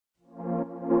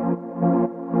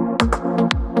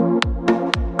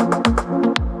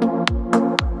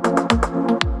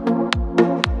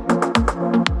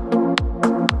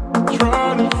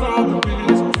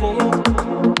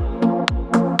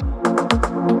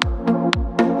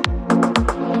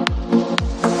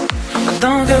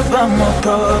give up more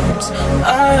problems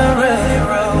I already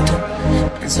wrote,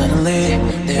 and suddenly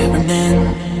they're running.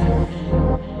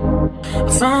 I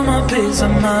found my peace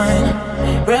of mind,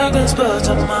 reckless but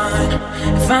of mine.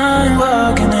 If I'm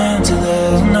walking into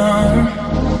the unknown,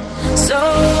 so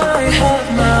I have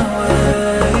my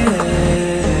way,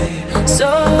 so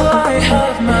I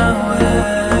have my way,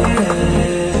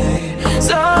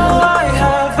 so I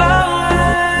have my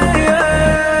way,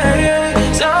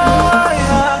 so I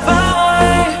have my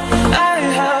way, I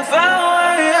have my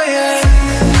way.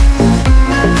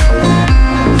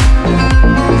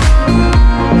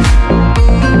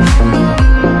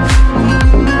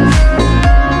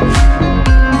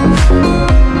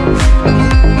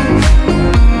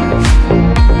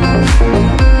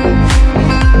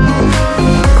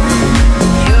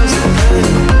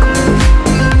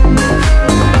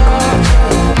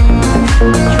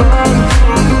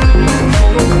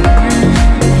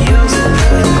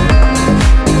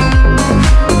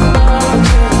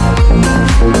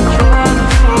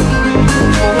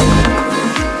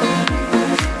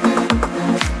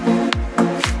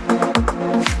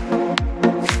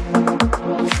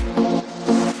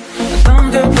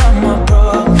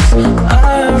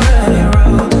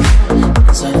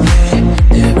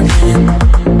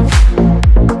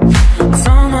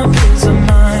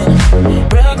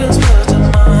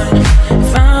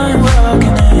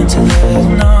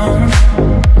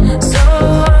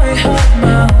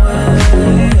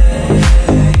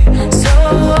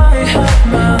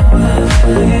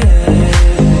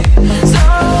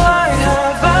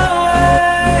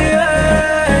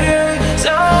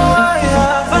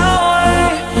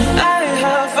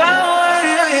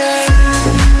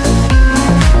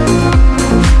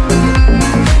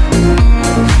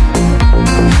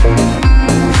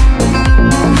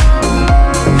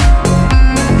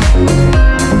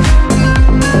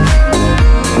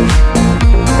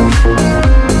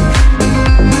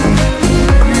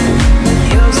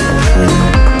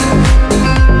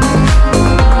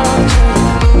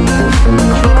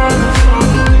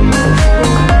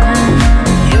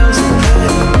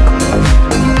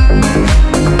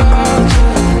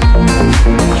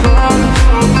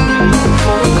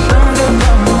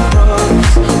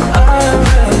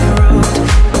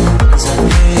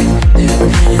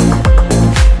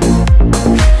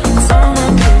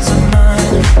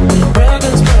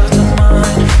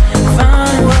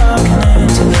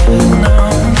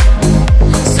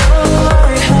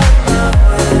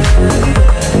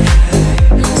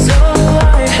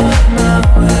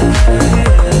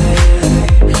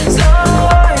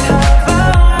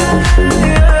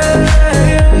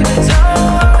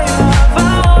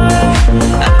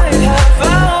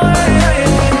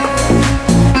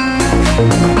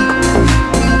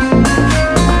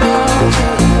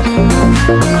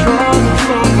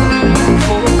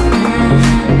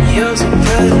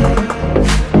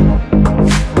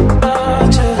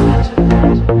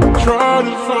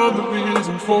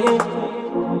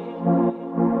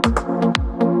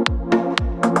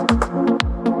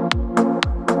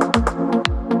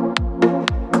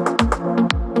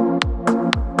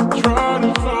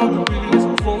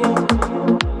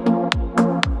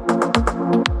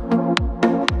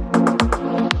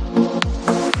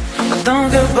 Don't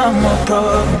give up more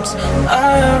problems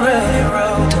I already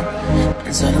wrote,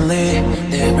 and suddenly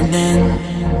they're running.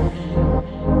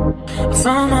 I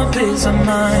found my peace of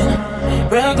mind,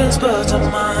 reckless but of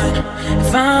mine.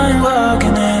 If I'm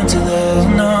walking into the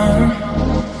unknown,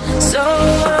 so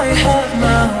I have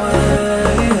my way,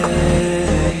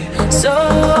 so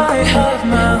I have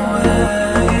my way,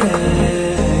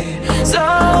 so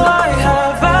I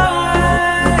have my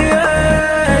way,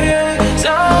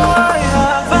 so I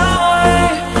have my way,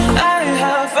 I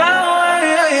have my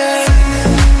way.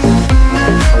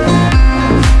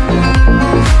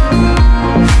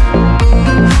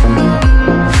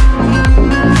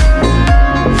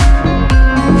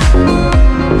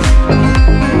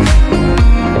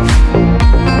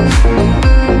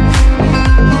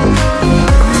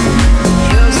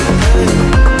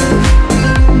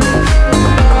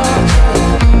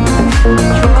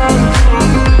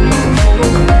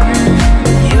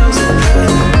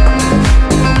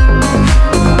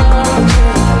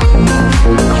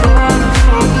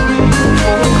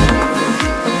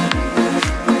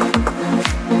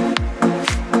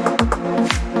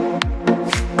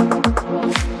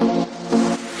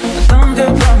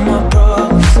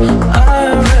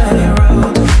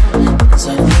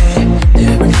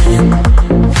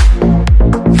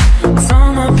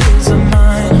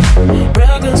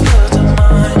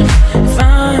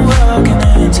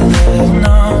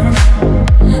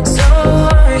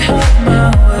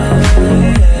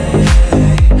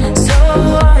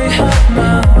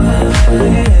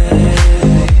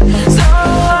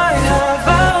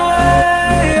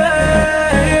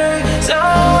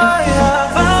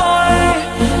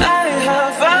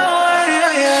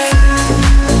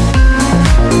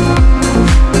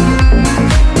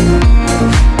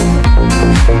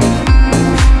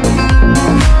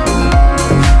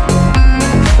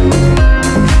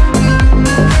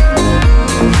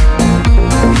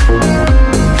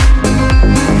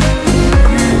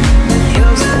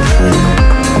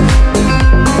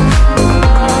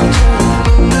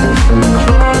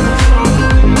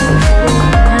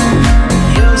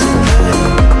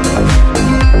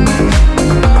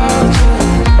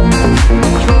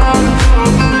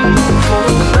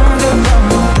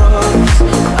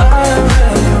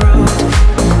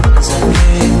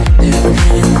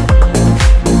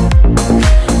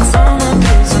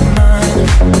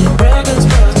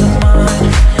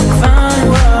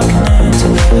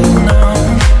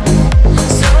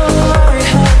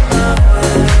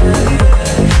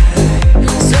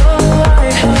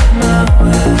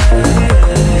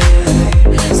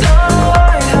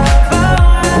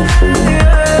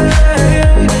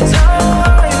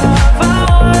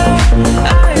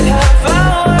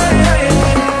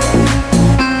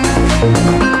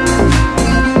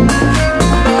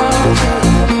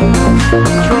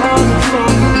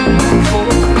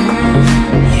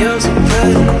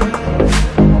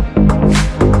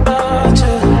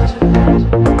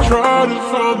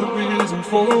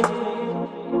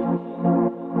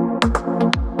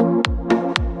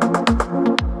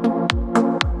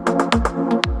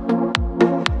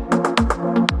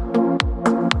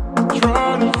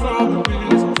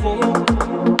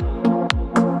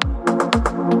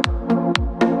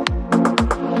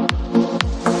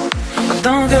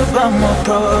 about my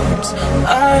problems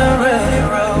I already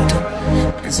wrote them,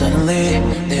 and suddenly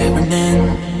they're burning.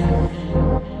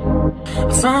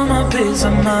 I found my peace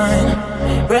of mind,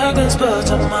 reckless but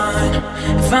of mine.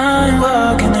 If I'm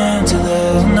walking into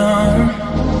the unknown,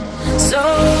 so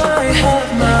I have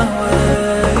my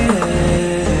way,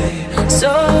 so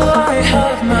I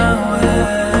have my way,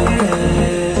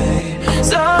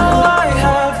 so I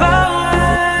have my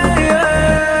way,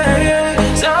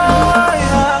 so I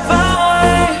have my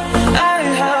way, I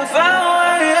have my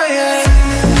way.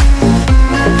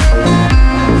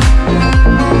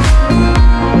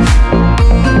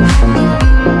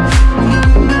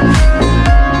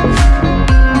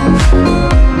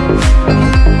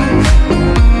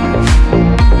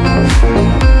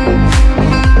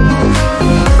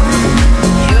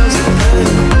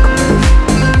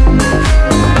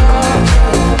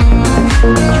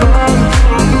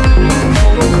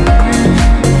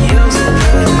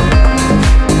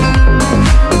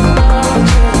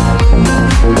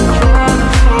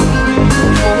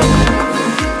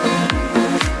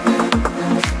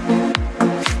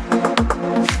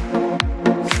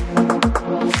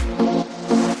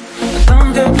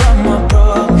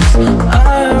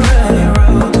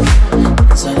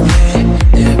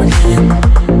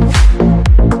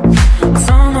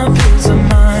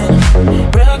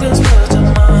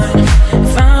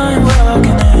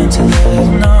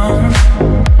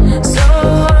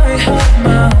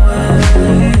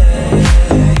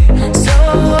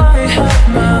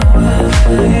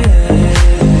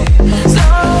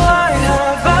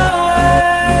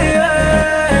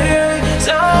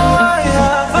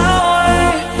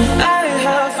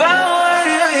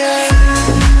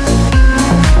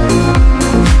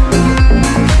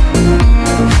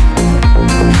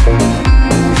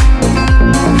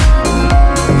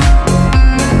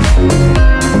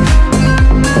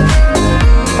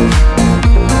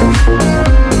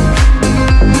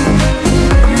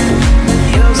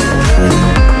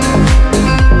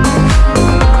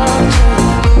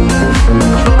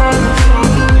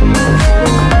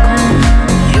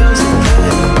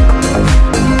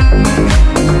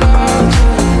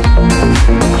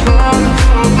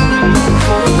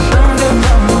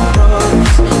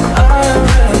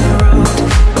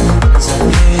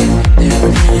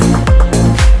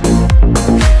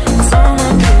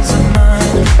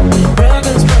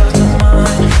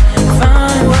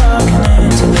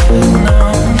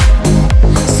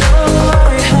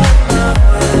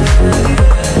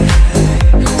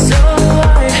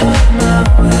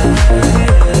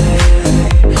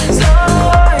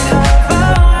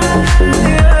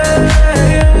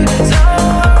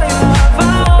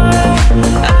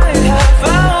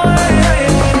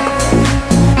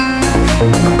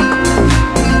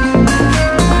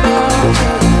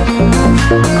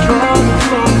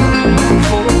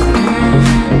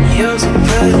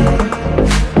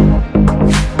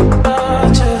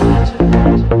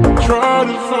 Try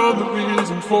to find the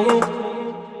reason for